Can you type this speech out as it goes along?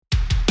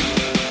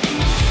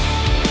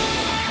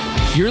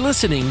You're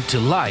listening to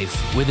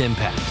Life with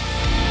Impact.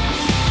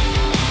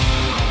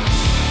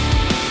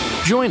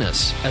 Join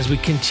us as we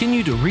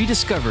continue to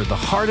rediscover the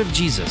heart of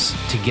Jesus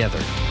together.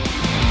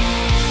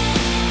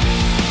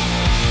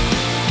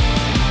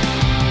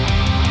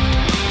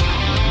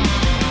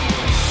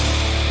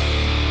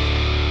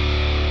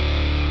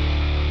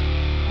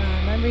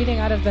 I'm reading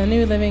out of the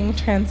New Living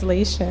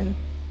Translation.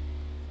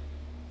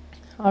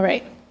 All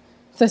right.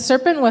 The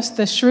serpent was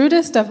the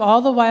shrewdest of all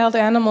the wild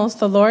animals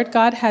the Lord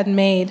God had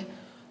made.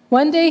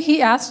 One day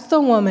he asked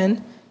the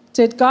woman,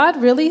 "Did God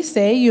really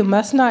say you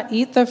must not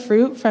eat the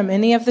fruit from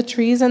any of the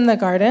trees in the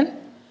garden?"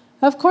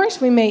 "Of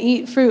course we may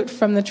eat fruit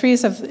from the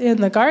trees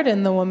in the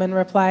garden," the woman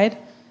replied.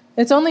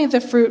 "It's only the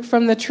fruit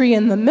from the tree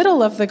in the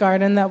middle of the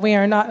garden that we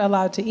are not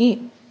allowed to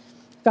eat.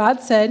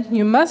 God said,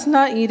 'You must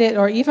not eat it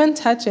or even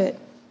touch it.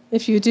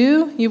 If you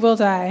do, you will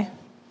die.'"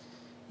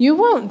 "You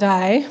won't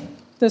die,"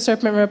 the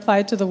serpent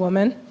replied to the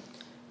woman.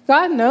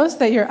 "God knows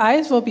that your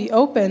eyes will be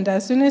opened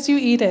as soon as you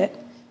eat it,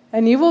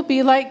 and you will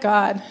be like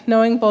God,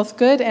 knowing both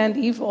good and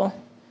evil."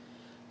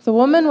 The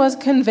woman was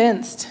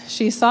convinced.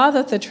 She saw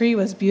that the tree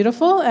was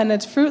beautiful and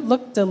its fruit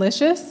looked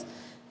delicious,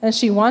 and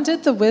she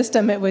wanted the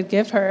wisdom it would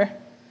give her.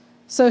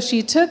 So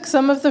she took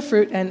some of the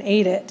fruit and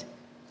ate it.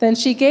 Then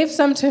she gave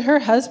some to her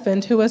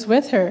husband who was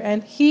with her,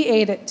 and he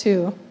ate it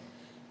too.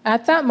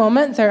 At that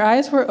moment their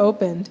eyes were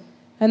opened,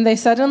 and they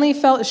suddenly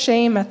felt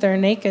shame at their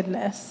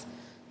nakedness.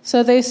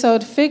 So they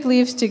sewed fig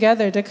leaves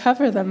together to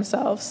cover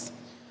themselves.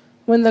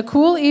 When the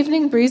cool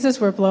evening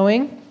breezes were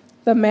blowing,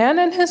 the man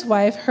and his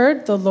wife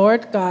heard the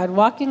Lord God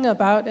walking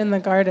about in the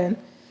garden.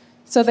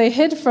 So they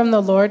hid from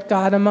the Lord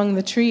God among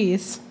the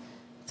trees.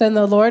 Then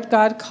the Lord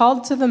God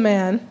called to the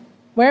man,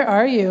 "Where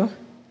are you?"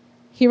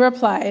 He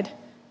replied,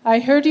 "I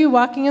heard you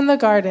walking in the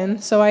garden,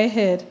 so I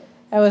hid.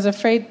 I was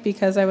afraid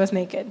because I was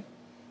naked."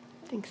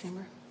 Thanks,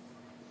 Amber.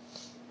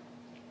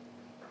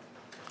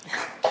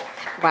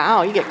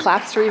 Wow, you get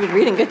claps for even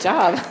reading. Good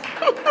job.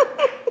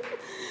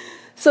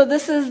 So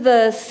this is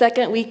the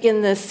second week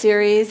in this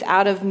series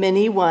out of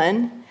many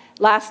one.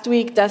 Last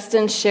week,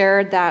 Dustin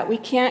shared that we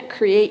can't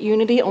create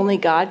unity, only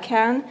God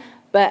can.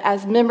 But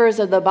as members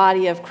of the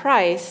body of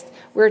Christ,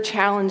 we're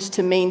challenged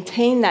to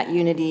maintain that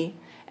unity.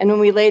 And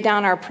when we lay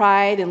down our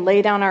pride and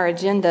lay down our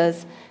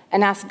agendas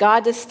and ask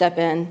God to step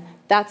in,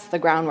 that's the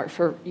groundwork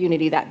for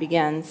unity that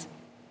begins.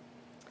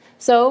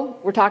 So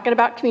we're talking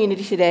about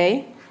community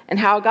today and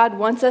how God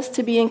wants us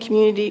to be in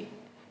community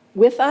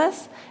with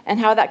us,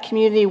 and how that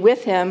community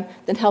with him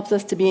then helps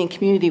us to be in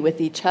community with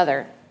each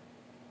other.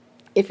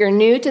 If you're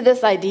new to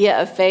this idea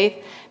of faith,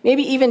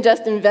 maybe even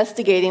just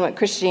investigating what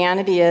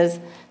Christianity is,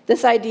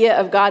 this idea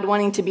of God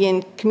wanting to be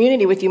in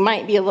community with you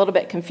might be a little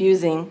bit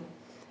confusing.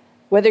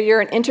 Whether you're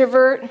an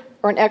introvert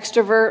or an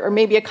extrovert, or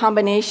maybe a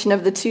combination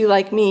of the two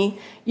like me,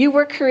 you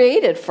were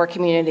created for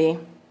community.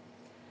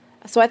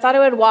 So I thought I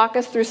would walk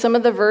us through some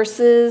of the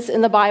verses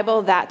in the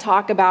Bible that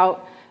talk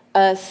about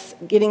us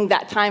getting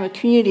that time of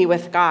community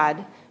with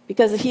God,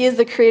 because he is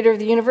the creator of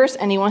the universe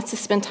and he wants to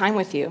spend time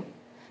with you.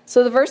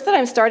 So the verse that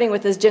I'm starting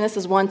with is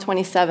Genesis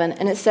 1:27,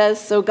 and it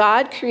says, "So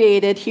God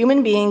created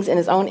human beings in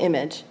his own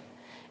image.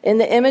 In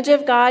the image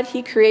of God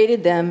he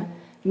created them,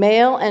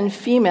 male and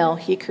female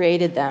he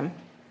created them."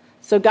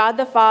 So God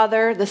the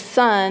Father, the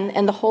Son,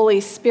 and the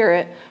Holy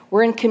Spirit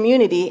were in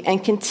community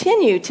and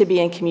continue to be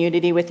in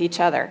community with each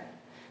other.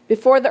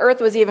 Before the earth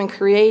was even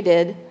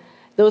created,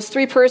 those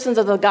three persons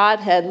of the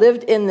Godhead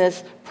lived in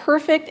this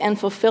perfect and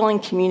fulfilling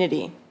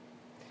community.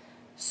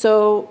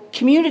 So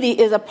community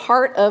is a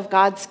part of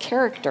God's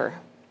character.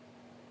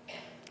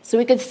 So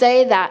we could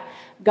say that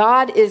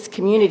God is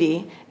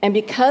community, and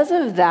because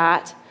of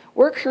that,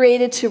 we're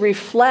created to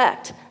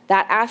reflect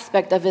that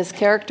aspect of his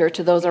character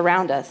to those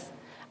around us.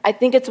 I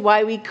think it's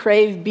why we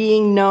crave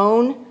being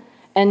known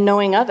and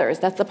knowing others.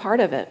 That's a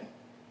part of it.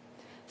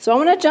 So I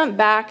want to jump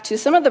back to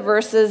some of the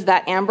verses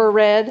that Amber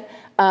read.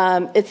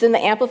 It's in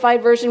the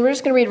Amplified version. We're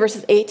just going to read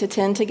verses 8 to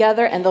 10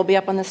 together, and they'll be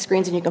up on the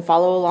screens, and you can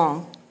follow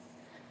along.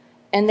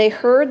 "And they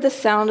heard the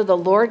sound of the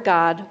Lord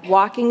God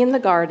walking in the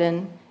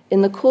garden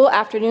in the cool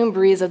afternoon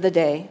breeze of the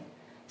day.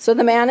 So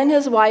the man and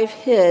his wife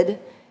hid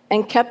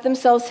and kept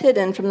themselves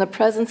hidden from the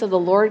presence of the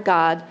Lord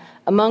God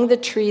among the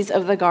trees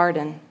of the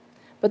garden.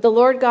 But the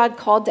Lord God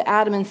called to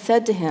Adam and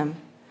said to him,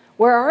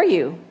 'Where are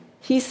you?'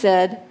 He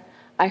said,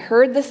 'I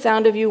heard the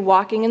sound of you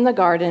walking in the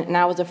garden, and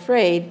I was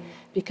afraid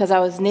because I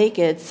was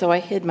naked, so I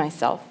hid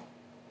myself.'"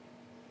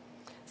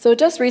 So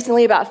just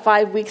recently, about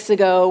 5 weeks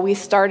ago, we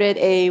started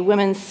a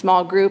women's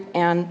small group,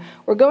 and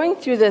we're going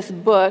through this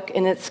book,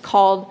 and it's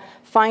called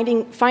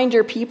Find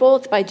Your People.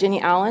 It's by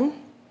Jenny Allen.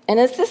 And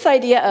it's this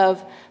idea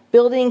of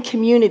building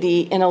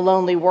community in a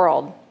lonely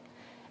world.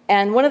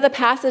 And one of the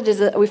passages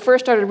that we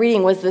first started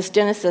reading was this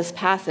Genesis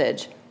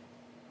passage.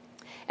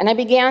 And I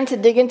began to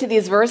dig into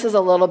these verses a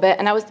little bit,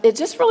 and it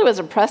just really was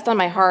impressed on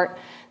my heart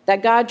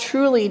that God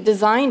truly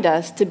designed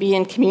us to be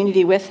in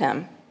community with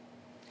him.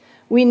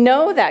 We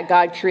know that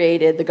God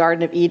created the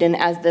Garden of Eden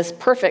as this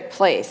perfect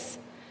place.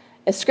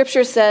 As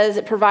Scripture says,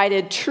 it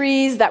provided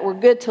trees that were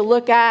good to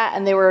look at,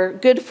 and they were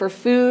good for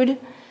food.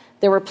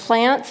 There were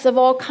plants of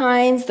all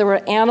kinds. There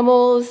were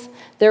animals.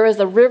 There was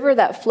a river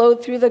that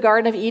flowed through the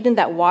Garden of Eden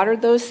that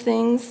watered those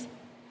things.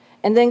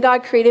 And then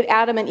God created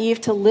Adam and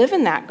Eve to live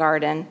in that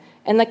garden,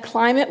 and the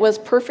climate was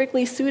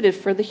perfectly suited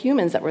for the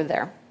humans that were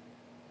there.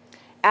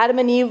 Adam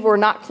and Eve were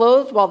not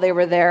clothed while they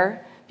were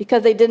there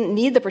because they didn't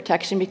need the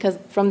protection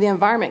from the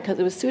environment because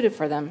it was suited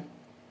for them.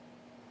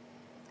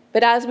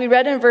 But as we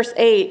read in verse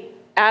 8,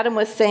 Adam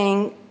was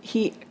saying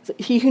he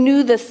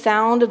knew the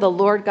sound of the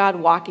Lord God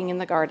walking in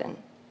the garden.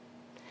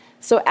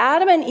 So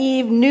Adam and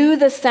Eve knew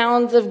the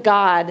sounds of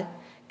God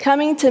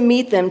coming to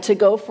meet them to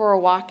go for a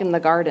walk in the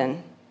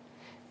garden.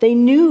 They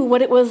knew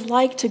what it was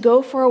like to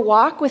go for a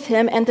walk with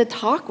him and to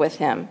talk with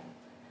him.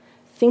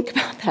 Think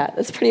about that.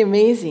 That's pretty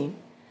amazing.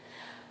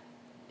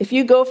 If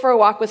you go for a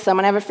walk with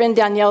someone, I have a friend,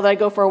 Danielle, that I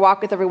go for a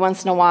walk with every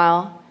once in a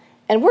while,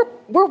 and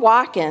we're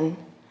walking,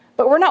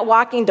 but we're not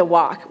walking to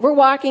walk. We're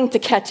walking to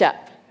catch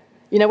up.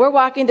 We're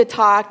walking to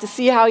talk, to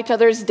see how each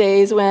other's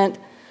days went.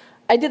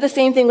 I did the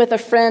same thing with a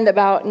friend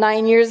about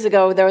 9 years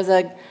ago. There was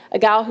a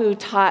gal who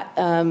taught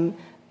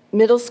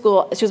middle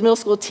school. She was a middle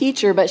school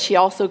teacher, but she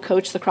also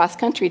coached the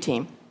cross-country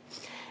team.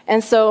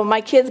 And so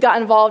my kids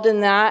got involved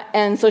in that,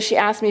 and so she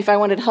asked me if I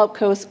wanted to help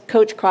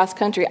coach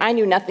cross-country. I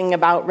knew nothing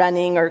about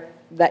running or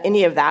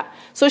any of that.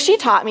 So she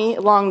taught me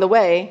along the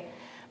way,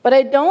 but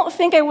I don't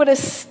think I would have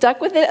stuck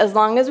with it as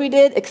long as we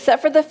did,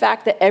 except for the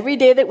fact that every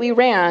day that we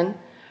ran,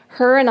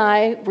 her and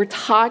I were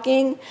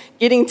talking,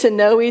 getting to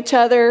know each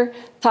other,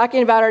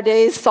 talking about our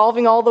days,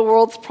 solving all the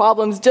world's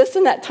problems just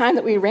in that time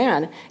that we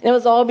ran. And it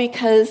was all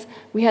because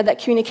we had that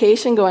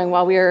communication going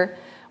while we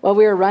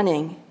were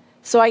running.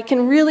 So I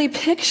can really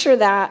picture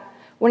that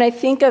when I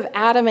think of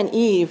Adam and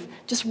Eve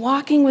just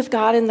walking with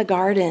God in the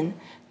garden,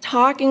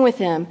 talking with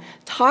him,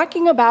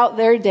 talking about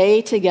their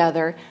day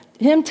together,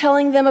 him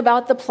telling them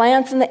about the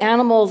plants and the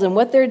animals and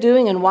what they're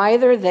doing and why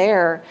they're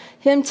there,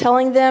 him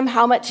telling them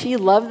how much he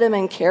loved them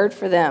and cared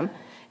for them.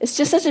 It's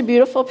just such a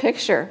beautiful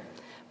picture.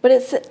 But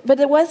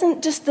it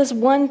wasn't just this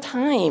one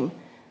time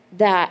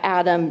that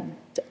Adam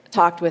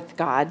talked with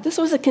God. This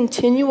was a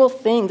continual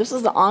thing. This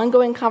was the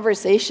ongoing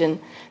conversation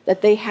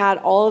that they had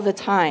all of the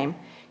time.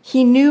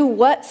 He knew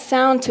what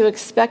sound to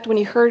expect when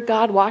he heard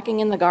God walking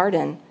in the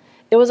garden.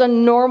 It was a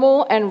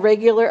normal and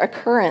regular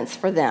occurrence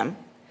for them.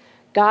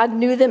 God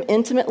knew them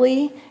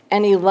intimately,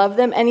 and he loved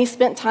them, and he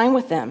spent time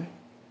with them.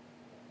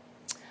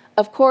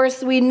 Of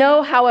course, we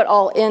know how it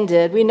all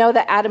ended. We know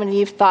that Adam and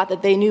Eve thought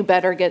that they knew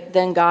better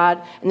than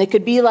God, and they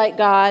could be like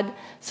God,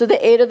 so they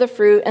ate of the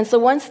fruit. And so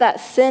once that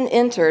sin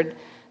entered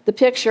the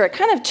picture, it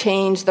kind of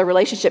changed the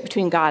relationship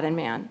between God and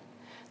man.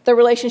 The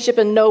relationship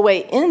in no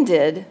way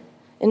ended.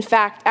 In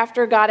fact,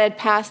 after God had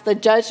passed the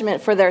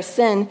judgment for their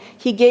sin,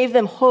 he gave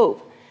them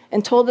hope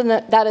and told them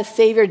that a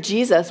Savior,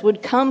 Jesus,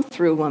 would come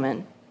through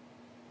woman.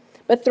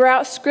 But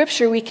throughout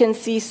Scripture, we can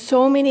see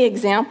so many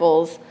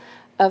examples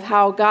of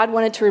how God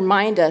wanted to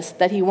remind us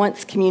that he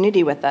wants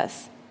community with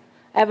us.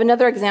 I have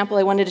another example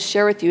I wanted to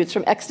share with you. It's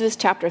from Exodus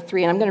chapter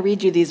 3, and I'm going to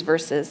read you these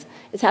verses.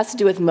 It has to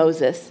do with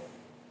Moses.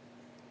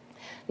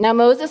 Now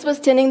Moses was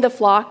tending the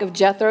flock of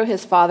Jethro,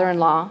 his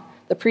father-in-law,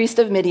 the priest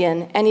of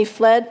Midian, and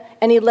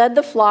he led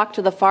the flock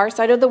to the far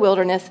side of the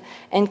wilderness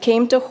and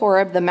came to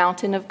Horeb, the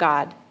mountain of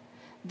God.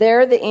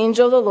 There the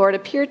angel of the Lord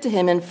appeared to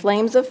him in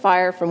flames of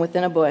fire from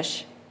within a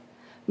bush.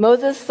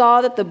 Moses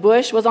saw that the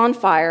bush was on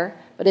fire,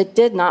 but it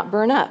did not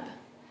burn up.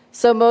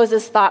 So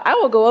Moses thought, I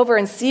will go over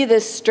and see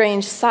this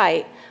strange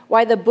sight,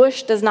 why the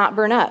bush does not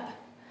burn up.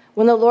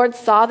 When the Lord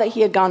saw that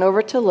he had gone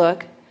over to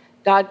look,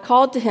 God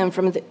called to him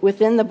from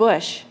within the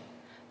bush,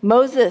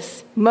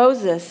 Moses,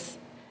 Moses.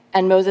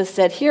 And Moses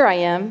said, Here I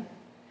am.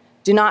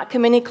 Do not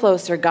come any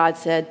closer, God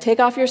said. Take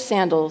off your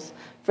sandals,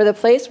 for the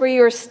place where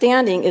you are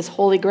standing is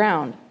holy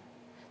ground.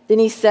 Then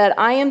he said,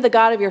 I am the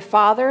God of your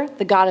father,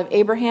 the God of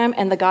Abraham,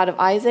 and the God of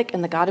Isaac,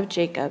 and the God of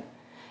Jacob.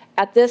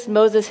 At this,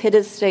 Moses hid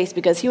his face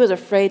because he was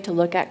afraid to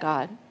look at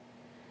God.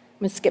 I'm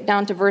going to skip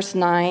down to verse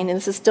 9, and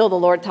this is still the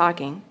Lord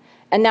talking.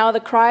 And now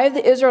the cry of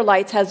the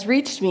Israelites has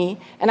reached me,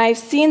 and I have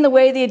seen the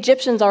way the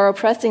Egyptians are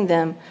oppressing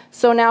them.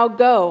 So now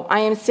go, I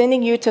am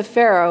sending you to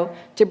Pharaoh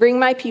to bring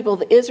my people,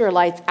 the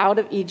Israelites, out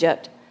of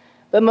Egypt.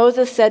 But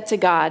Moses said to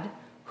God,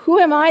 Who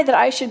am I that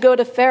I should go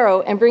to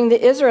Pharaoh and bring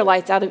the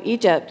Israelites out of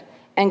Egypt?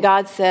 And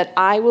God said,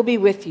 I will be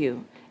with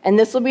you, and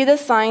this will be the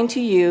sign to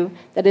you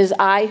that it is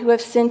I who have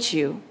sent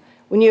you.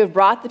 When you have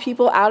brought the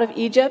people out of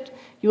Egypt,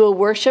 you will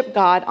worship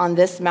God on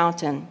this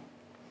mountain.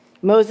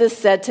 Moses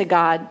said to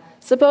God,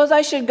 Suppose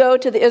I should go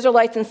to the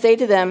Israelites and say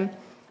to them,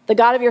 The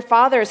God of your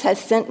fathers has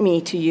sent me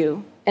to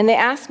you. And they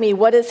ask me,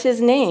 What is his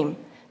name?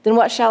 Then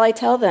what shall I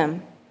tell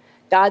them?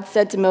 God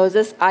said to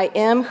Moses, I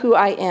am who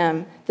I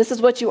am. This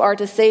is what you are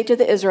to say to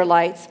the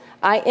Israelites,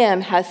 I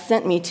am has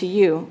sent me to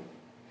you.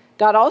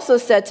 God also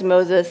said to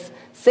Moses,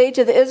 Say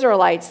to the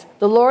Israelites,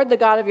 The Lord, the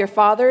God of your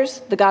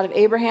fathers, the God of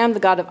Abraham, the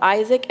God of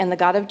Isaac, and the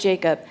God of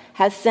Jacob,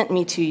 has sent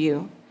me to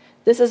you.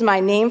 This is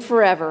my name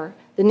forever,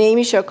 the name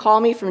you shall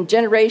call me from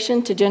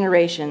generation to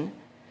generation.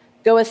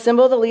 Go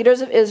assemble the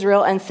leaders of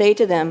Israel and say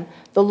to them,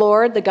 The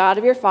Lord, the God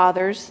of your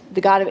fathers,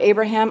 the God of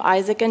Abraham,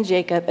 Isaac, and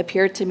Jacob,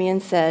 appeared to me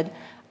and said,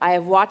 I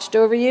have watched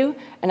over you,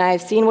 and I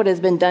have seen what has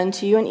been done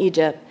to you in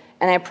Egypt,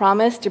 and I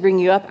promise to bring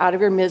you up out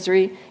of your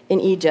misery in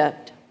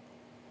Egypt.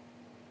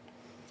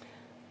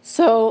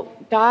 So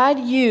God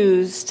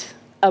used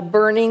a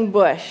burning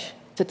bush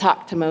to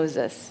talk to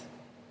Moses.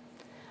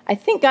 I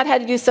think God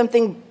had to do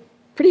something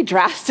pretty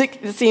drastic,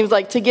 it seems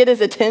like, to get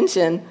his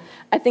attention.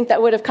 I think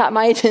that would have caught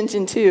my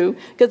attention too,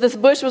 because this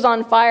bush was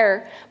on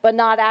fire, but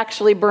not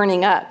actually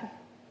burning up.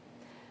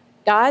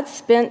 God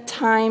spent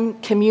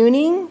time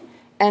communing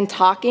and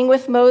talking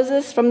with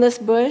Moses from this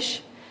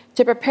bush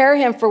to prepare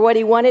him for what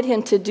he wanted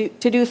him to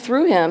do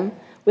through him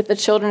with the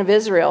children of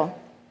Israel.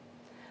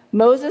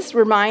 Moses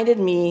reminded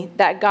me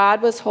that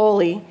God was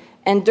holy,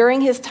 and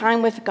during his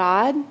time with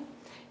God,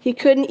 he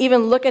couldn't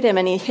even look at him,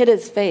 and he hid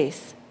his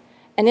face.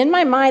 And in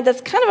my mind,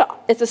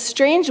 it's a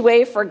strange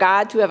way for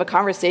God to have a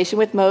conversation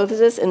with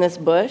Moses in this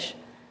bush,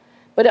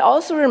 but it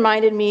also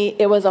reminded me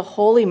it was a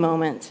holy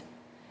moment.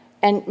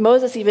 And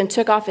Moses even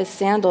took off his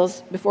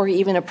sandals before he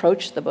even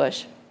approached the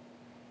bush.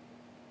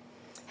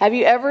 Have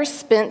you ever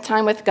spent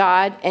time with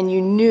God and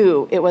you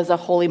knew it was a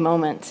holy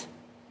moment?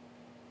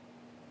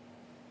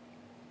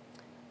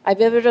 I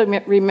vividly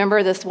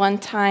remember this one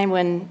time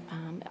when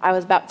I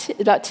was about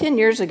 10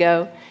 years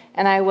ago,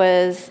 and I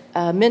was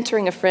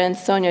mentoring a friend,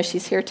 Sonia.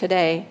 She's here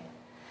today.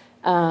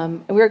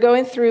 And we were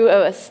going through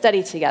a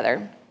study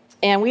together.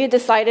 And we had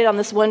decided on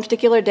this one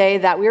particular day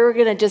that we were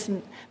going to just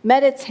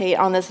meditate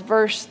on this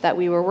verse that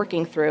we were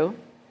working through.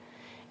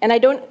 And I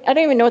don't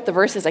even know what the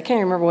verse is. I can't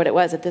remember what it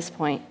was at this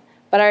point.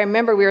 But I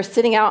remember we were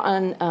sitting out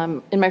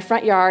in my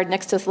front yard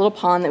next to this little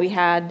pond that we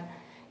had,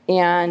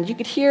 and you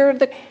could hear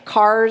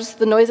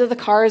the noise of the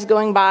cars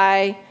going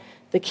by.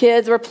 The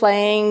kids were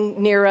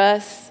playing near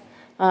us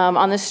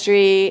on the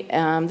street.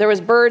 There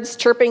was birds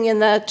chirping in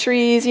the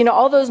trees,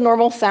 all those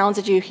normal sounds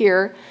that you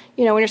hear,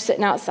 when you're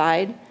sitting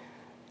outside.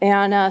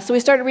 And so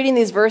we started reading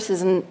these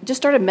verses and just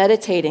started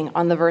meditating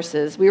on the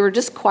verses. We were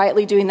just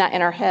quietly doing that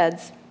in our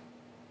heads.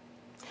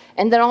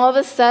 And then all of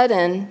a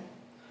sudden,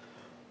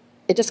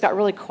 it just got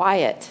really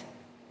quiet.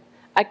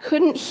 I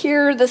couldn't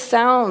hear the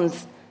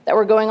sounds that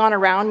were going on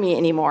around me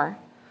anymore.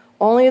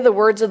 Only the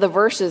words of the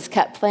verses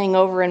kept playing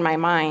over in my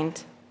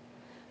mind.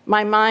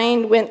 My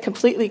mind went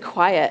completely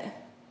quiet.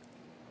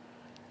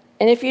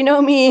 And if you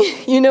know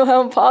me, you know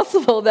how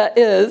impossible that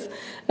is.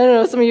 I don't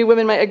know, some of you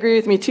women might agree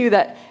with me too,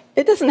 that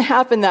it doesn't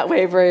happen that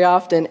way very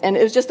often. And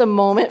it was just a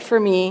moment for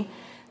me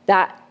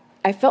that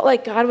I felt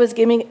like God was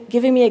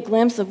giving me a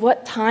glimpse of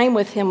what time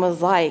with him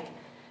was like,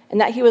 and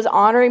that he was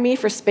honoring me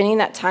for spending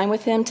that time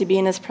with him to be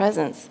in his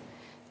presence.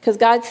 Because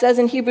God says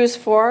in Hebrews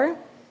 4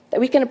 that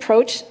we can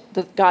approach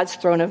God's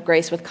throne of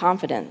grace with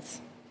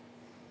confidence.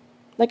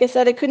 Like I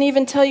said, I couldn't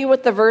even tell you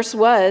what the verse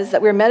was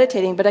that we were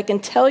meditating, but I can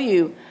tell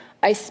you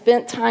I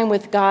spent time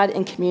with God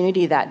in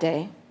community that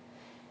day.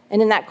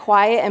 And in that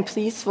quiet and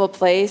peaceful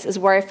place is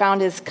where I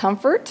found his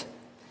comfort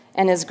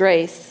and his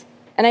grace.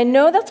 And I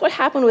know that's what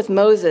happened with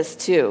Moses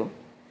too.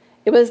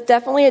 It was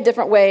definitely a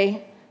different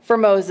way for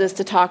Moses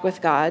to talk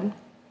with God.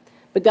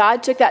 But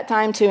God took that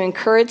time to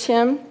encourage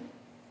him,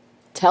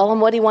 tell him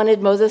what he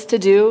wanted Moses to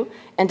do,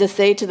 and to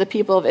say to the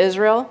people of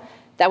Israel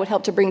that would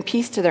help to bring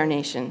peace to their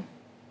nation.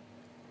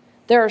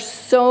 There are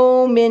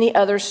so many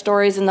other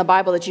stories in the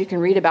Bible that you can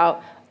read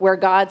about where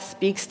God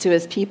speaks to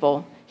his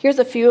people. Here's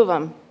a few of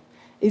them.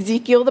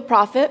 Ezekiel the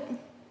prophet,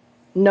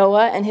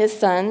 Noah and his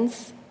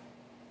sons,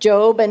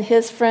 Job and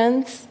his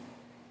friends,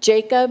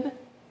 Jacob,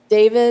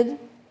 David,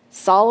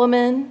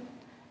 Solomon,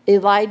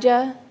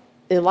 Elijah,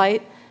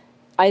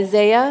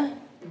 Isaiah,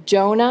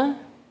 Jonah,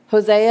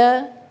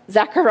 Hosea,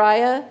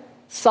 Zechariah,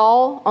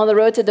 Saul on the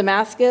road to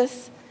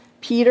Damascus,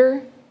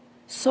 Peter,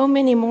 so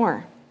many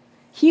more.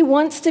 He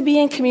wants to be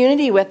in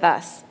community with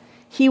us.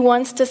 He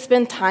wants to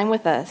spend time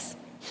with us.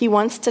 He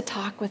wants to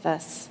talk with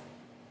us.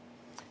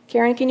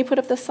 Karen, can you put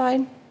up this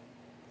slide?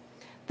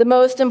 The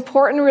most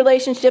important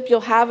relationship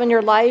you'll have in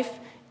your life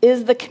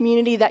is the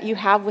community that you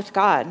have with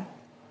God.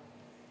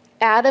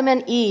 Adam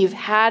and Eve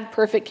had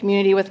perfect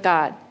community with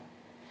God.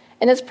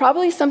 And it's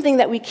probably something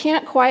that we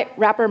can't quite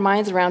wrap our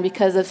minds around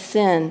because of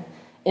sin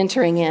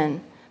entering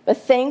in. But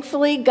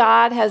thankfully,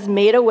 God has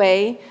made a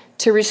way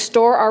to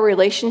restore our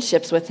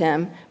relationships with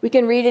him. We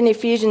can read in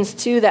Ephesians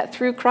 2 that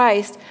through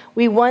Christ,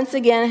 we once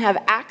again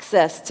have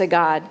access to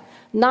God,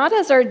 not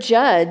as our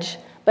judge,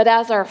 but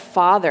as our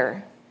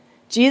Father.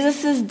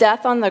 Jesus'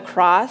 death on the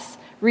cross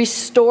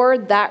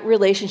restored that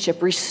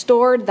relationship,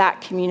 restored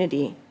that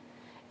community.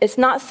 It's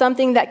not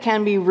something that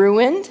can be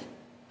ruined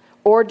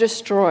or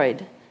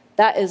destroyed.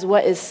 That is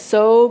what is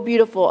so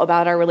beautiful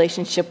about our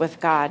relationship with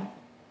God.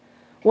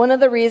 One of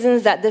the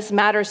reasons that this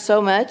matters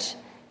so much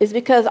is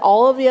because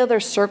all of the other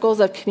circles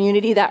of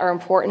community that are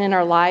important in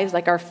our lives,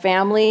 like our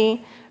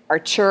family, our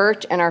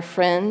church, and our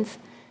friends,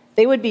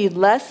 they would be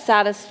less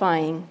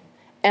satisfying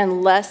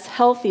and less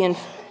healthy.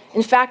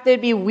 In fact,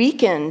 they'd be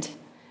weakened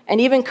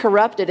and even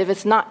corrupted if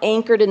it's not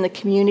anchored in the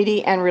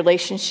community and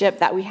relationship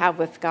that we have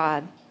with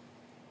God.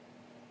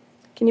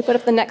 Can you put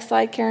up the next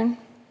slide, Karen?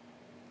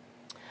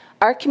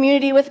 Our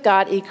community with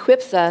God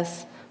equips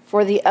us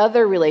for the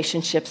other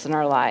relationships in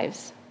our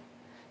lives.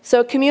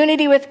 So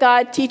community with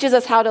God teaches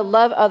us how to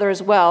love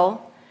others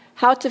well,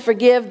 how to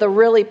forgive the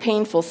really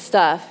painful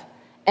stuff,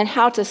 and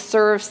how to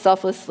serve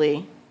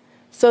selflessly.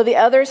 So the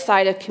other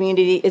side of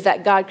community is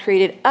that God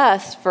created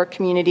us for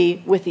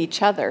community with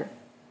each other.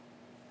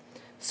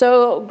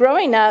 So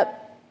growing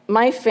up,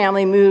 my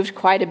family moved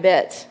quite a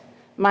bit.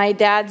 My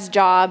dad's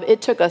job,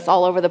 it took us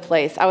all over the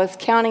place. I was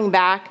counting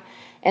back,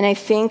 and I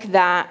think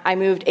that I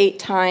moved 8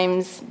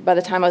 times by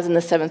the time I was in the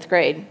 7th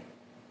grade.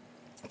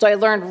 So I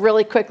learned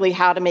really quickly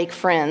how to make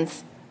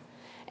friends.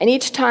 And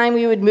each time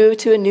we would move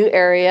to a new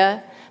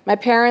area, my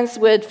parents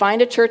would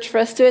find a church for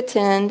us to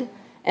attend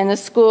and a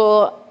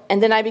school,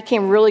 and then I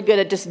became really good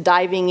at just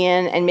diving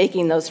in and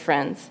making those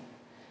friends.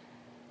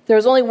 There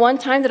was only one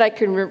time that I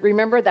could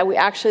remember that we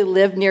actually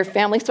lived near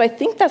family, so I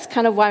think that's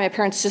kind of why my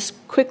parents just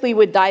quickly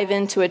would dive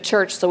into a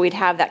church so we'd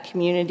have that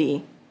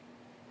community.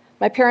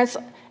 My parents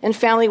and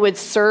family would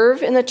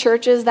serve in the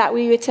churches that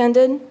we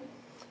attended,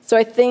 so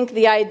I think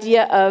the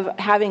idea of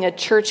having a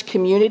church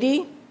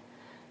community,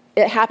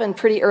 it happened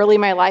pretty early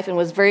in my life and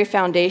was very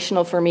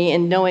foundational for me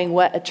in knowing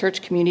what a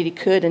church community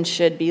could and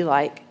should be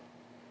like.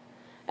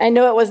 I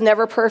know it was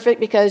never perfect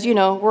because,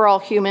 we're all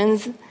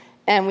humans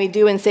and we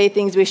do and say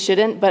things we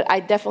shouldn't, but I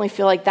definitely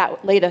feel like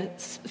that laid a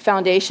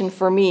foundation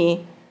for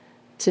me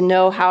to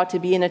know how to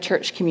be in a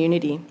church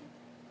community.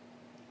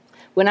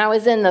 When I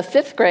was in the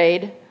 5th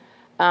grade,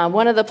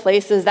 one of the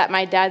places that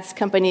my dad's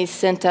company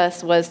sent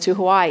us was to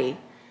Hawaii.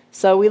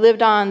 So we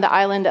lived on the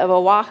island of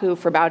Oahu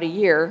for about a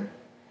year.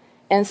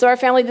 And so our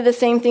family did the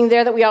same thing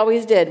there that we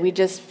always did. We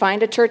just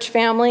find a church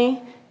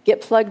family,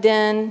 get plugged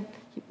in,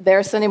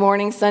 there Sunday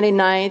mornings, Sunday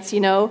nights,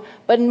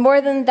 But more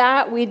than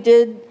that, we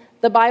did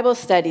the Bible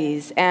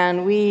studies,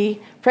 and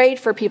we prayed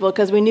for people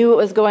because we knew what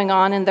was going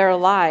on in their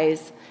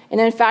lives.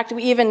 And in fact,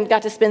 we even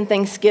got to spend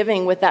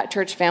Thanksgiving with that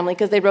church family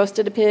because they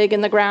roasted a pig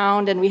in the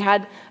ground, and we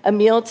had a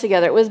meal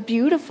together. It was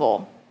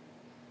beautiful.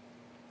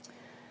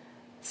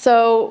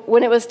 So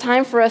when it was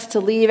time for us to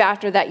leave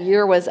after that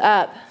year was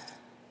up,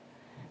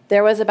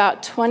 there was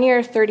about 20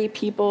 or 30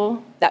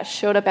 people that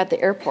showed up at the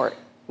airport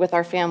with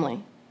our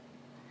family.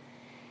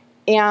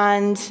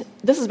 And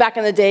this was back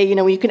in the day,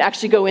 when you could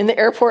actually go in the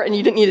airport and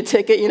you didn't need a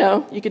ticket,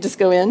 you could just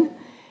go in.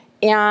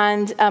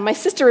 And my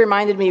sister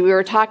reminded me, we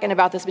were talking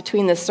about this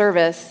between the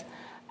service.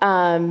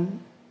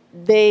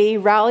 They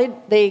rallied,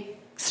 they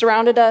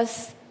surrounded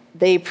us,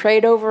 they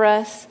prayed over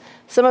us.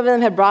 Some of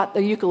them had brought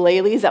their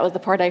ukuleles, that was the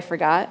part I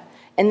forgot,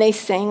 and they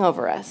sang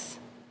over us.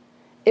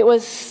 It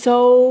was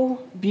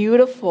so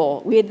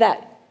beautiful. We had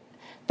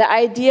the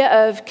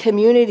idea of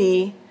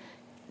community.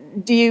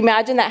 Do you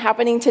imagine that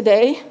happening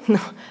today? No,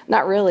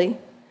 not really.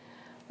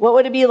 What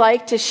would it be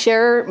like to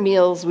share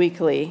meals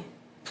weekly?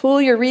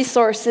 Pool your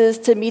resources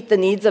to meet the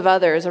needs of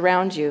others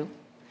around you.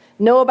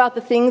 Know about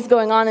the things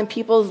going on in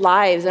people's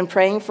lives and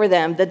praying for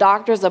them, the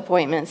doctor's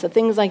appointments, the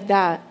things like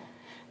that.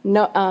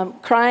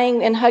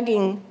 Crying and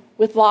hugging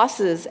with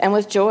losses and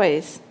with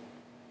joys.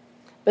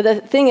 But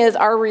the thing is,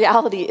 our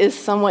reality is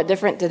somewhat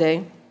different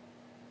today.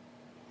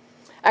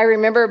 I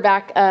remember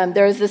back,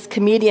 there was this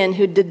comedian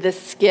who did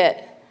this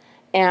skit,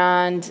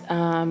 and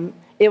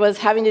it was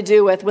having to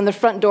do with when the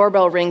front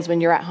doorbell rings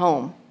when you're at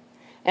home.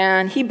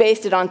 And he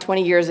based it on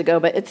 20 years ago,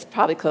 but it's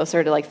probably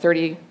closer to like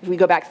 30, if we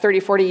go back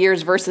 30, 40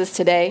 years versus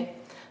today.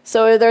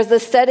 So there's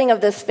this setting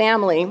of this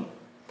family,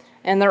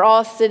 and they're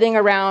all sitting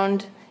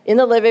around in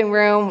the living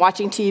room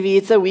watching TV.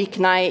 It's a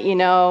weeknight,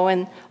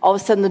 and all of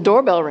a sudden the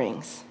doorbell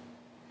rings.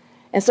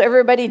 And so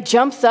everybody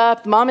jumps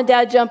up, mom and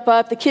dad jump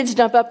up, the kids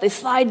jump up, they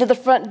slide to the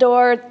front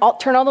door,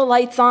 turn all the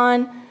lights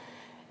on,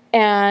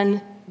 and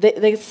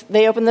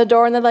they open the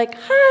door and they're like,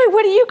 "Hi,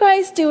 what are you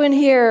guys doing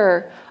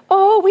here?"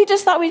 "Oh, we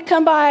just thought we'd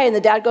come by." And the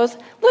dad goes,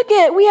 "Look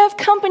we have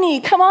company,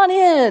 come on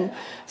in."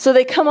 So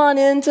they come on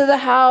into the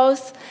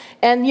house,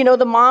 and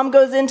the mom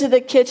goes into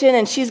the kitchen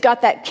and she's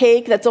got that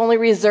cake that's only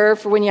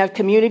reserved for when you have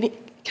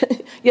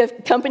you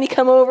have company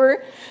come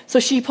over.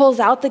 So she pulls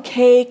out the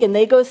cake and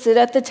they go sit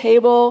at the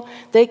table.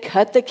 They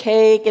cut the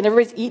cake and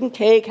everybody's eating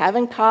cake,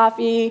 having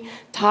coffee,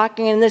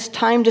 talking, and this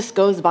time just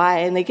goes by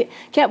and they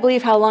can't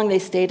believe how long they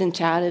stayed and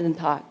chatted and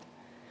talked.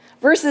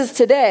 Versus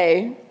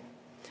today,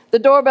 the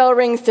doorbell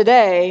rings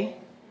today,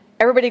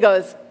 everybody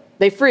goes,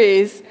 they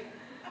freeze,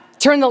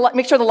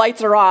 make sure the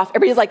lights are off.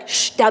 Everybody's like,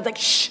 shh, dad's like,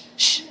 shh,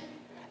 shh.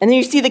 And then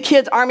you see the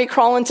kids army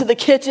crawling to the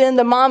kitchen,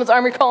 the mom's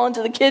army crawling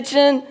to the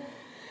kitchen.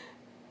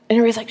 And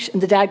everybody's like,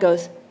 and the dad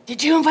goes,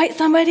 "Did you invite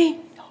somebody?"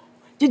 "No."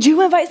 "Did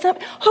you invite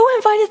somebody?" "Who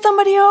invited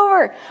somebody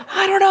over?"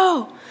 "I don't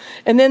know."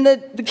 And then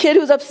the kid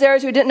who's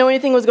upstairs who didn't know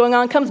anything was going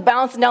on comes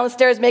bouncing down the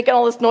stairs making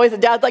all this noise. The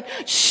dad's like,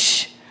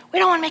 "Shh, we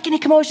don't want to make any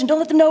commotion. Don't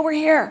let them know we're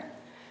here."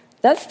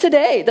 That's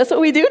today. That's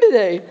what we do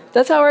today.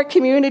 That's how our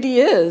community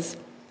is.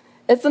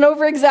 It's an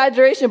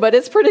over-exaggeration, but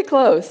it's pretty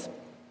close.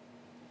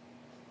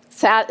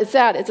 Sad. It's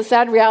sad. It's a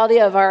sad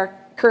reality of our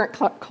current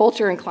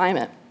culture and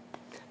climate.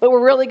 But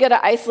we're really good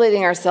at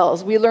isolating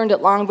ourselves. We learned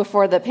it long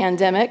before the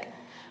pandemic.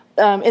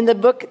 In the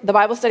book, the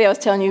Bible study I was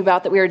telling you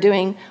about that we were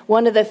doing,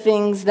 one of the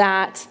things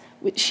that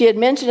she had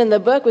mentioned in the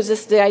book was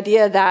just the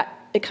idea that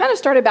it kind of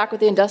started back with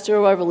the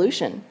Industrial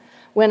Revolution,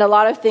 when a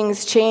lot of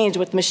things changed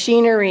with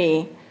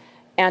machinery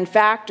and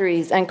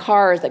factories and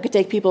cars that could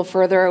take people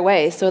further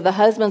away. So the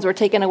husbands were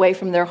taken away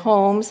from their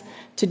homes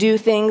to do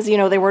things,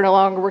 they were no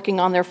longer working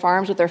on their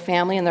farms with their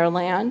family and their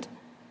land.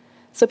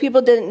 So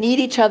people didn't need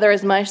each other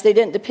as much, they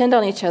didn't depend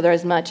on each other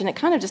as much, and it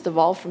kind of just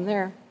evolved from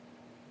there.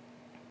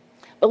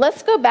 But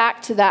let's go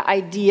back to that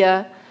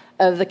idea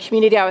of the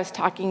community I was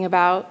talking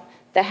about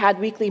that had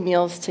weekly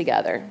meals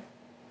together,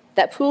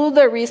 that pooled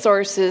their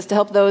resources to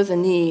help those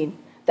in need,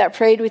 that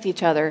prayed with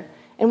each other.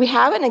 And we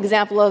have an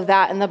example of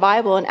that in the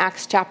Bible in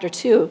Acts chapter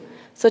 2.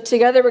 So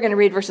together we're going to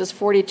read verses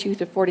 42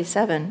 through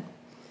 47.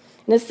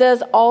 And it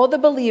says, "All the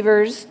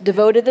believers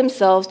devoted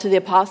themselves to the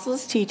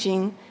apostles'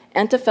 teaching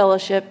and to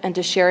fellowship and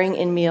to sharing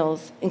in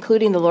meals,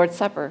 including the Lord's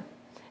Supper,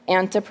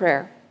 and to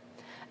prayer.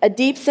 A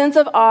deep sense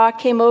of awe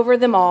came over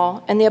them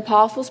all, and the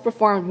apostles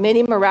performed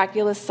many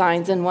miraculous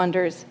signs and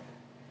wonders.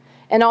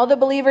 And all the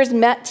believers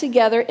met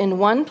together in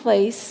one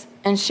place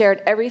and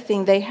shared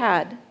everything they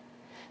had.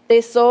 They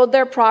sold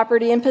their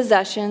property and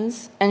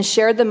possessions and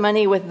shared the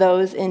money with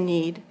those in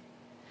need.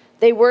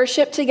 They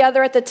worshiped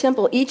together at the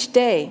temple each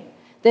day.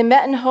 They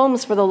met in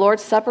homes for the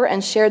Lord's Supper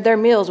and shared their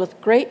meals with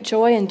great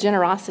joy and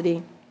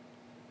generosity,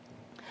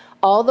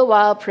 all the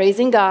while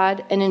praising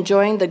God and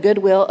enjoying the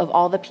goodwill of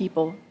all the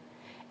people.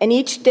 And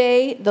each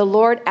day the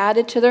Lord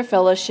added to their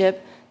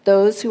fellowship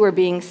those who were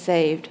being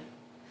saved."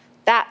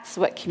 That's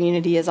what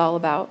community is all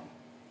about.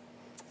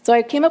 So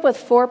I came up with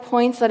 4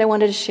 points that I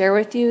wanted to share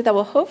with you that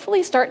will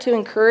hopefully start to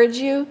encourage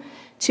you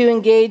to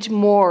engage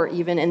more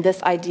even in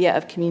this idea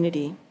of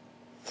community.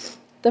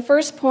 The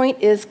first point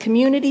is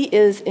community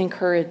is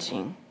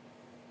encouraging.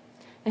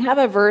 I have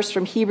a verse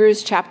from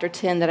Hebrews chapter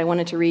 10 that I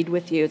wanted to read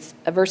with you. It's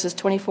verses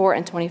 24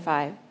 and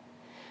 25.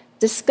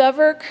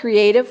 "Discover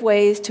creative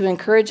ways to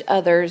encourage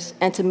others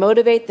and to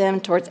motivate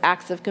them towards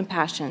acts of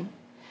compassion,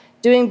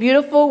 doing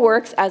beautiful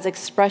works as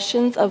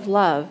expressions of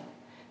love.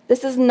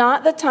 This is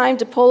not the time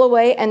to pull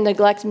away and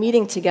neglect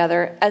meeting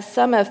together, as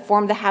some have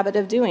formed the habit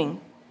of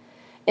doing.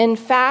 In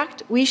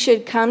fact, we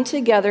should come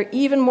together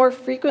even more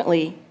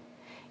frequently,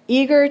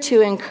 eager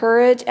to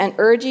encourage and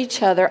urge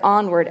each other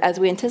onward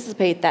as we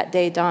anticipate that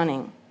day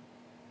dawning."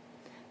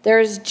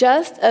 There's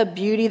just a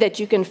beauty that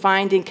you can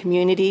find in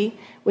community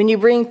when you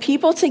bring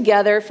people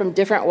together from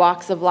different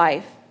walks of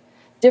life,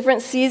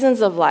 different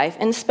seasons of life,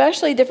 and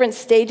especially different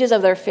stages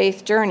of their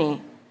faith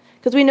journey.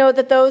 Because we know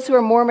that those who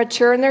are more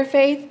mature in their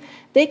faith,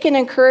 they can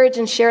encourage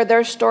and share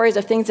their stories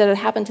of things that have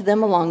happened to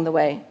them along the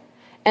way.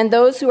 And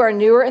those who are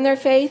newer in their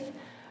faith,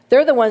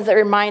 they're the ones that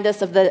remind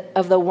us of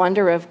the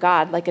wonder of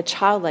God, like a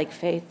childlike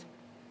faith.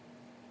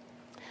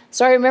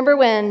 So I remember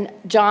when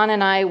John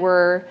and I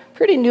were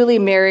pretty newly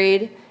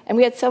married, and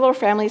we had several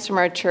families from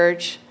our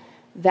church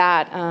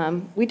that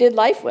we did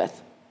life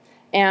with.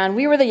 And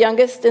we were the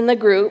youngest in the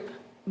group,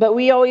 but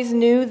we always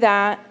knew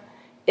that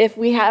if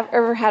we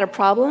ever had a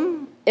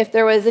problem, if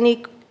there was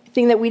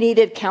anything that we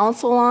needed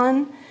counsel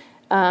on,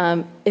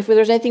 if there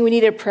was anything we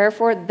needed prayer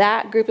for,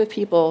 that group of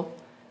people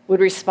would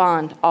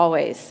respond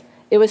always.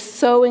 It was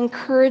so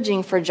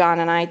encouraging for John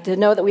and I to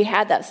know that we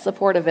had that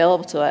support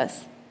available to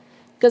us.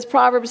 Because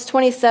Proverbs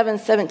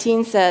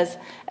 27:17 says,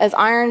 "As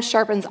iron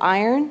sharpens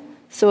iron,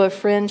 so a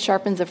friend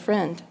sharpens a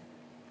friend."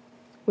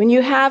 When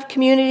you have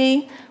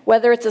community,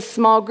 whether it's a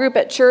small group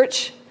at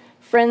church,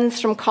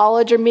 friends from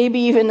college, or maybe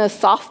even a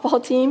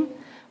softball team,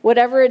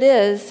 whatever it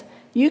is,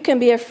 you can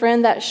be a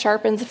friend that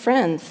sharpens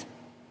friends.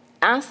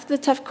 Ask the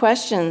tough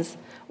questions.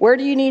 Where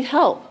do you need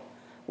help?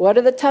 What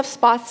are the tough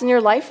spots in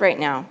your life right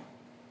now?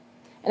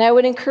 And I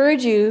would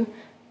encourage you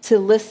to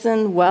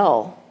listen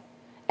well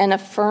and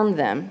affirm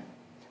them.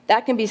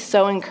 That can be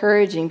so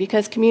encouraging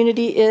because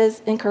community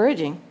is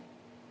encouraging.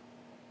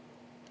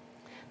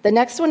 The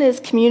next one is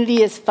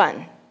community is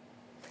fun.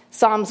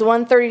 Psalms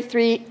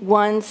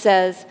 133:1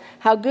 says,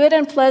 "How good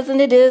and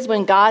pleasant it is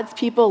when God's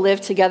people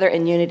live together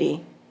in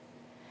unity."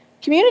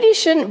 Community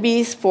shouldn't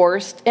be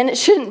forced, and it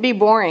shouldn't be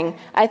boring.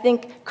 I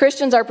think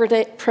Christians are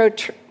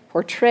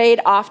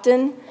portrayed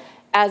often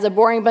as a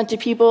boring bunch of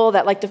people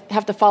that like to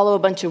have to follow a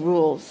bunch of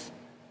rules,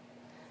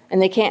 and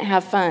they can't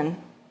have fun.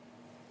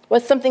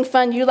 What's something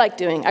fun you like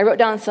doing? I wrote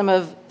down some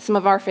of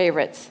our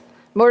favorites.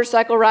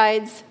 Motorcycle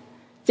rides,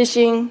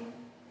 fishing,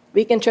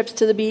 weekend trips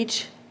to the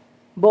beach,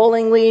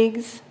 bowling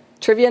leagues,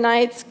 trivia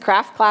nights,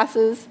 craft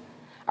classes.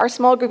 Our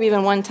small group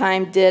even one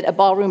time did a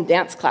ballroom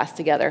dance class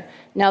together.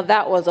 Now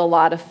that was a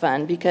lot of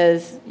fun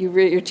because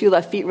your two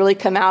left feet really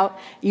come out.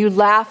 You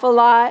laugh a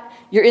lot.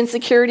 Your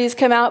insecurities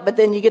come out, but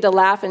then you get to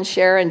laugh and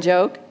share and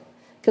joke.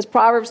 Because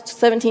Proverbs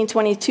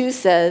 17:22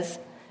 says,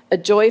 "A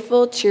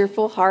joyful,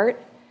 cheerful heart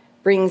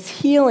brings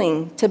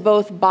healing to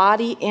both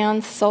body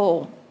and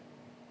soul."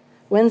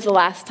 When's the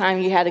last time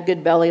you had a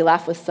good belly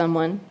laugh with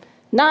someone?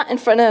 Not in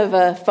front of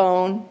a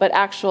phone, but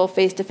actual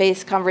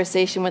face-to-face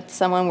conversation with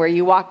someone where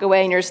you walk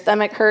away and your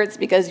stomach hurts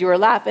because you were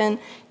laughing,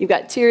 you've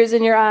got tears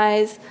in your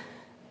eyes.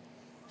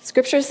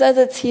 Scripture says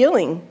it's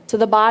healing to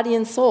the body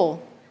and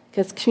soul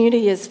because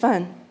community is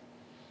fun.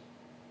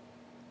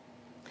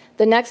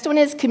 The next one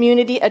is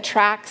community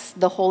attracts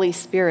the Holy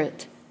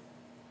Spirit.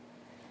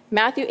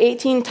 Matthew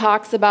 18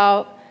 talks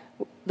about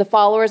the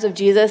followers of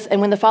Jesus,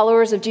 and when the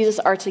followers of Jesus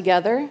are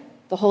together,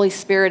 the Holy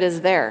Spirit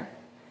is there.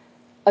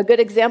 A good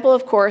example,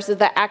 of course, is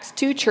the Acts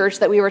 2 church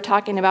that we were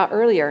talking about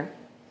earlier.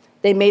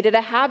 They made it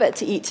a habit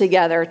to eat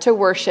together, to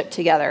worship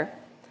together.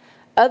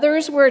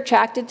 Others were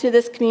attracted to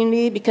this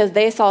community because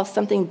they saw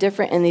something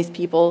different in these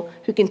people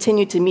who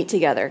continued to meet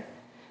together.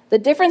 The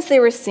difference they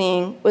were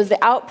seeing was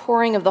the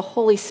outpouring of the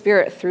Holy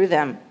Spirit through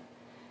them.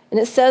 And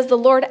it says the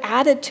Lord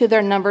added to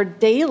their number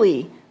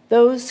daily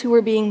those who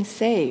were being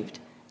saved.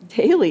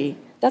 Daily.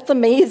 That's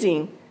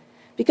amazing.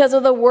 Because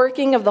of the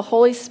working of the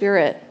Holy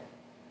Spirit.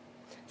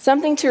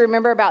 Something to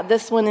remember about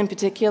this one in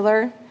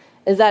particular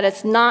is that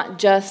it's not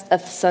just a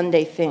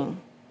Sunday thing.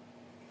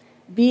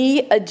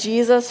 Be a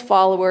Jesus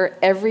follower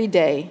every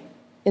day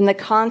in the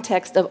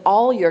context of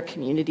all your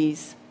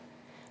communities,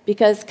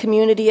 because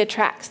community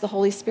attracts the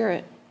Holy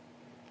Spirit.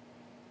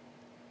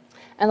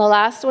 And the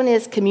last one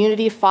is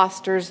community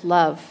fosters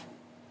love.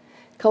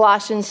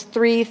 Colossians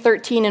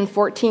 3:13 and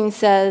 14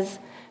 says,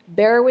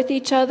 "Bear with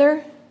each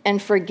other and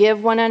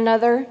forgive one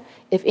another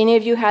if any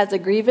of you has a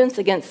grievance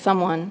against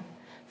someone.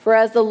 For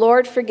as the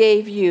Lord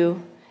forgave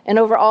you, and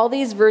over all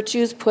these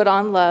virtues put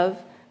on love,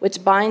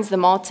 which binds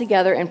them all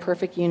together in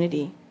perfect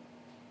unity."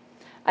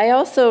 I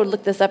also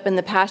looked this up in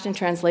the Passion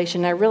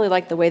Translation. I really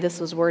like the way this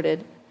was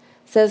worded. It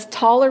says,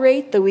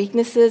 "Tolerate the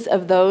weaknesses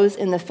of those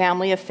in the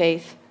family of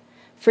faith,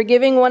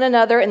 forgiving one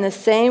another in the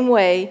same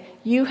way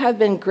you have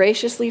been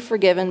graciously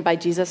forgiven by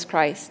Jesus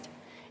Christ.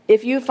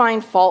 If you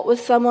find fault with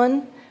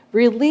someone,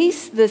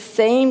 release the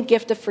same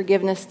gift of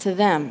forgiveness to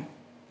them.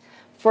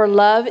 For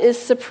love is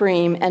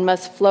supreme and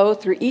must flow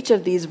through each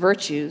of these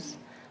virtues.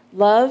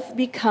 Love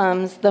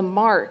becomes the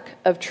mark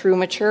of true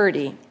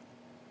maturity."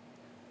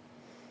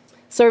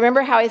 So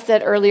remember how I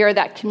said earlier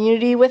that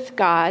community with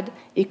God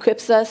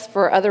equips us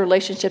for other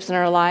relationships in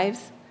our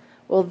lives?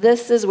 Well,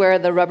 this is where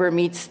the rubber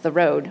meets the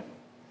road.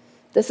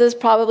 This is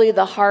probably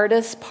the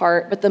hardest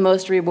part, but the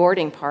most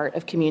rewarding part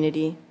of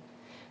community.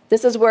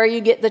 This is where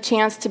you get the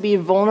chance to be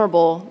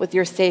vulnerable with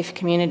your safe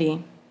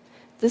community.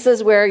 This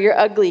is where your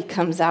ugly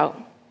comes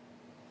out.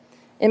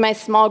 In my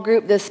small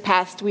group this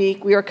past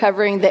week, we were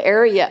covering the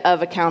area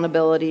of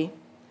accountability.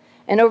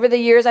 And over the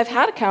years, I've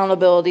had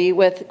accountability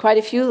with quite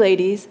a few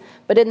ladies,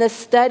 but in this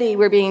study,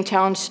 we're being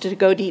challenged to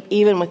go deep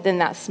even within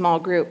that small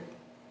group.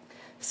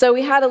 So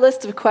we had a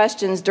list of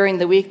questions during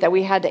the week that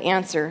we had to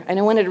answer, and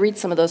I wanted to read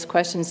some of those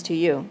questions to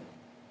you.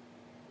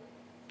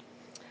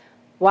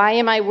 Why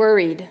am I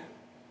worried?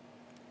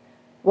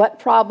 What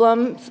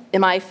problems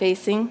am I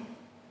facing?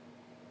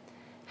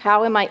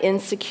 How am I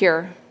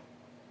insecure?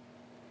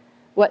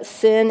 What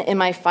sin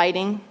am I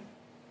fighting?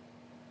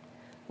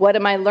 What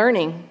am I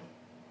learning?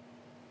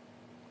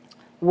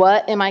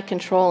 What am I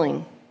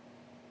controlling?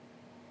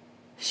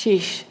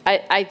 Sheesh.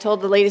 I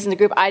told the ladies in the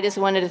group I just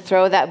wanted to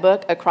throw that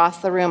book across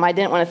the room. I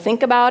didn't want to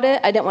think about it.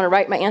 I didn't want to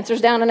write my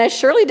answers down, and I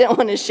surely didn't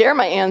want to share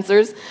my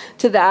answers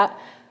to that.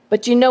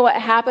 But you know what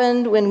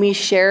happened when we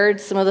shared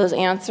some of those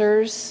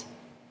answers?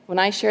 When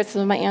I shared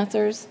some of my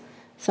answers,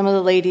 some of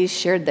the ladies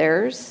shared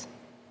theirs,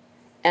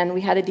 and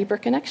we had a deeper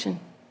connection.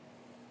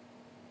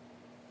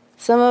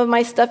 Some of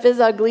my stuff is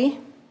ugly,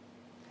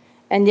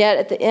 and yet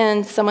at the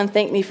end, someone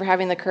thanked me for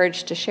having the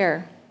courage to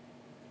share.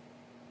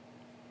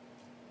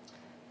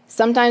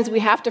 Sometimes we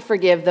have to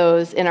forgive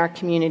those in our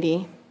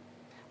community.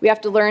 We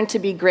have to learn to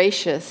be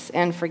gracious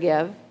and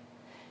forgive.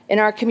 In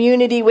our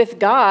community with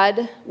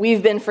God,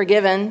 we've been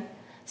forgiven,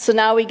 so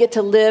now we get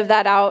to live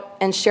that out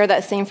and share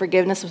that same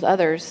forgiveness with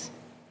others.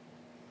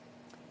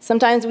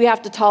 Sometimes we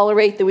have to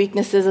tolerate the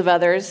weaknesses of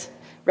others,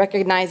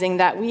 recognizing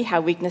that we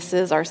have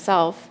weaknesses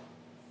ourselves.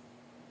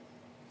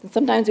 And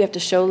sometimes we have to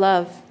show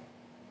love.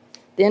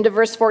 The end of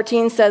verse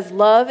 14 says,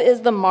 "Love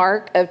is the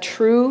mark of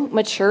true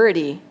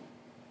maturity."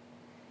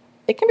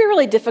 It can be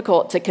really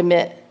difficult to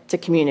commit to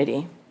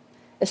community,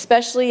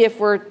 especially if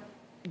we're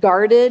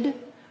guarded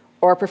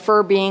or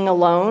prefer being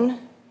alone.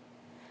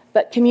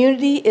 But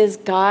community is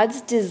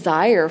God's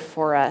desire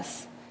for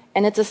us,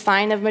 and it's a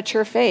sign of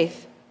mature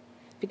faith.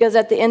 Because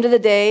at the end of the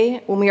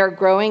day, when we are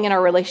growing in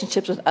our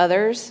relationships with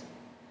others,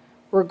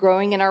 we're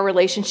growing in our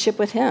relationship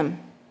with Him.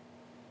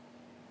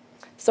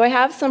 So I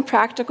have some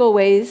practical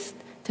ways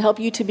to help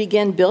you to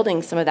begin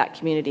building some of that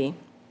community.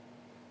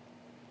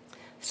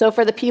 So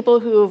for the people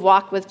who have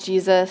walked with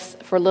Jesus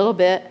for a little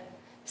bit,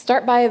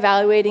 start by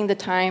evaluating the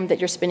time that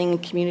you're spending in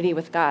community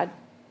with God.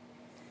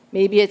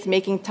 Maybe it's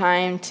making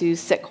time to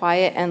sit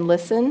quiet and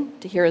listen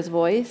to hear His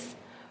voice,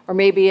 or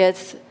maybe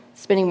it's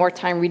spending more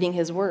time reading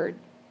His Word.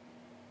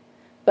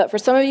 But for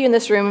some of you in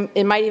this room,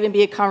 it might even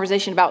be a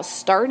conversation about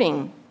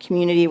starting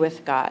community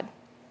with God.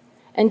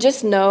 And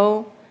just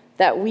know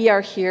that we are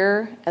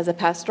here as a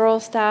pastoral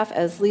staff,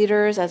 as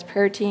leaders, as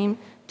prayer team,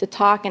 to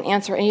talk and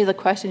answer any of the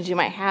questions you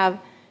might have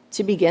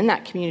to begin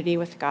that community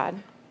with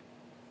God.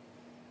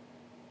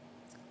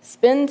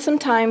 Spend some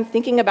time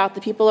thinking about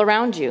the people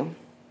around you.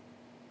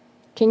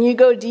 Can you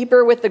go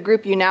deeper with the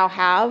group you now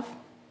have?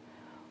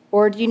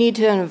 Or do you need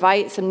to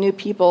invite some new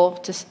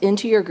people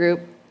into your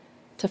group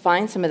to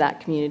find some of that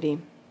community?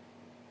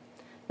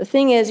 The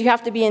thing is, you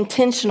have to be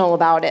intentional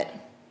about it.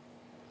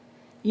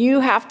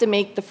 You have to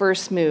make the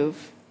first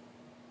move.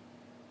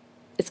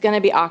 It's going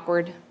to be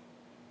awkward,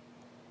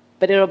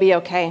 but it'll be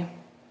okay.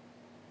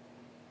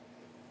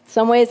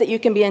 Some ways that you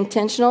can be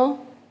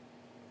intentional: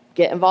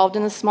 get involved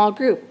in a small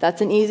group.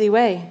 That's an easy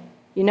way.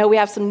 You know, we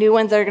have some new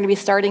ones that are going to be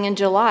starting in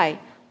July.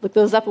 Look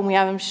those up when we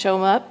have them, show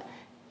them up,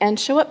 and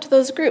show up to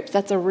those groups.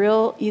 That's a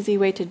real easy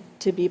way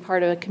to be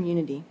part of a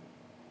community.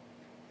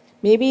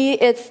 Maybe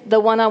it's the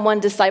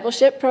one-on-one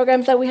discipleship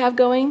programs that we have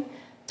going.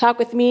 Talk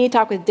with me,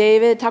 talk with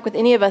David, talk with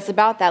any of us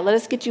about that. Let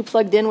us get you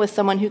plugged in with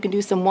someone who can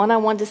do some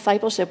one-on-one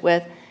discipleship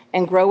with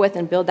and grow with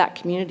and build that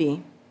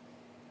community.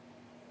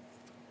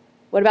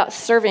 What about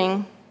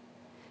serving?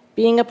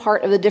 Being a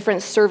part of the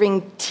different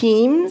serving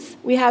teams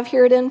we have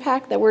here at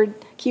Impact. That word,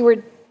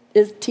 keyword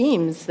is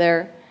teams.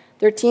 They're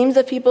teams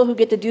of people who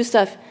get to do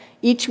stuff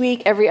each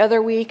week, every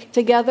other week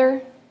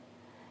together,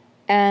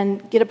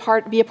 and be a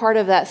part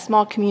of that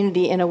small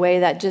community in a way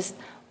that just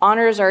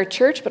honors our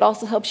church, but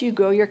also helps you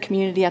grow your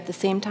community at the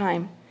same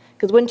time.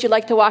 Because wouldn't you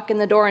like to walk in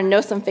the door and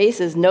know some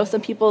faces, know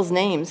some people's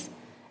names,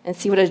 and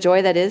see what a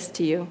joy that is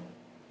to you?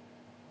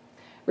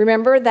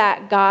 Remember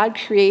that God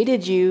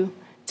created you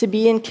to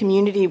be in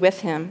community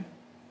with him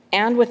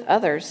and with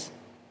others.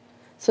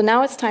 So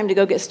now it's time to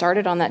go get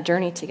started on that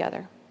journey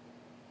together.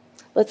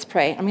 Let's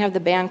pray. I'm going to have the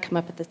band come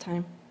up at this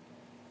time.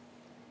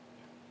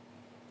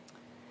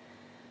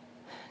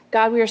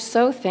 God, we are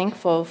so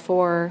thankful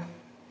for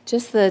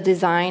just the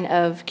design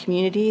of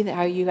community,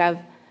 how you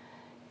have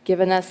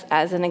given us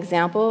as an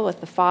example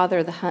with the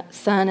Father, the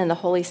Son, and the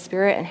Holy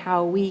Spirit, and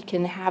how we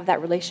can have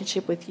that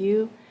relationship with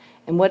you,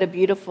 and what a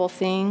beautiful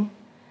thing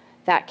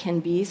that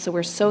can be. So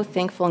we're so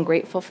thankful and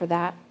grateful for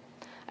that.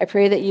 I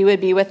pray that you would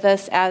be with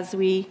us as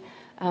we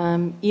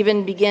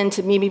even begin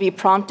to maybe be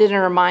prompted in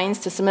our minds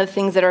to some of the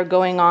things that are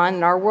going on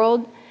in our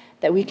world,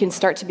 that we can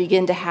start to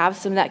begin to have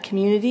some of that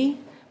community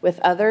with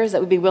others,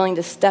 that would be willing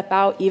to step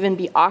out, even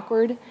be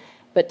awkward,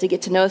 but to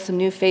get to know some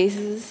new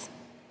faces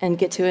and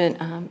get to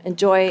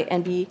enjoy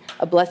and be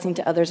a blessing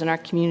to others in our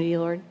community,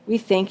 Lord. We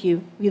thank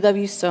you. We love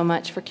you so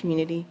much for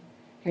community.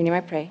 In your name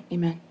I pray.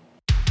 Amen.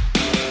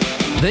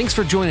 Thanks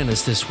for joining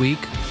us this week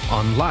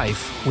on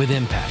Life with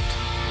Impact.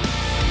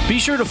 Be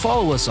sure to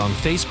follow us on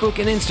Facebook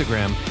and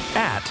Instagram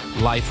at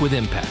Life with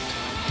Impact.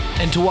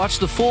 And to watch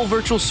the full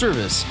virtual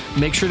service,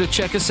 make sure to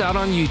check us out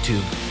on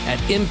YouTube at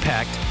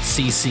Impact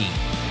CC.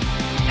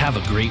 Have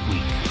a great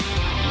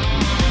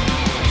week.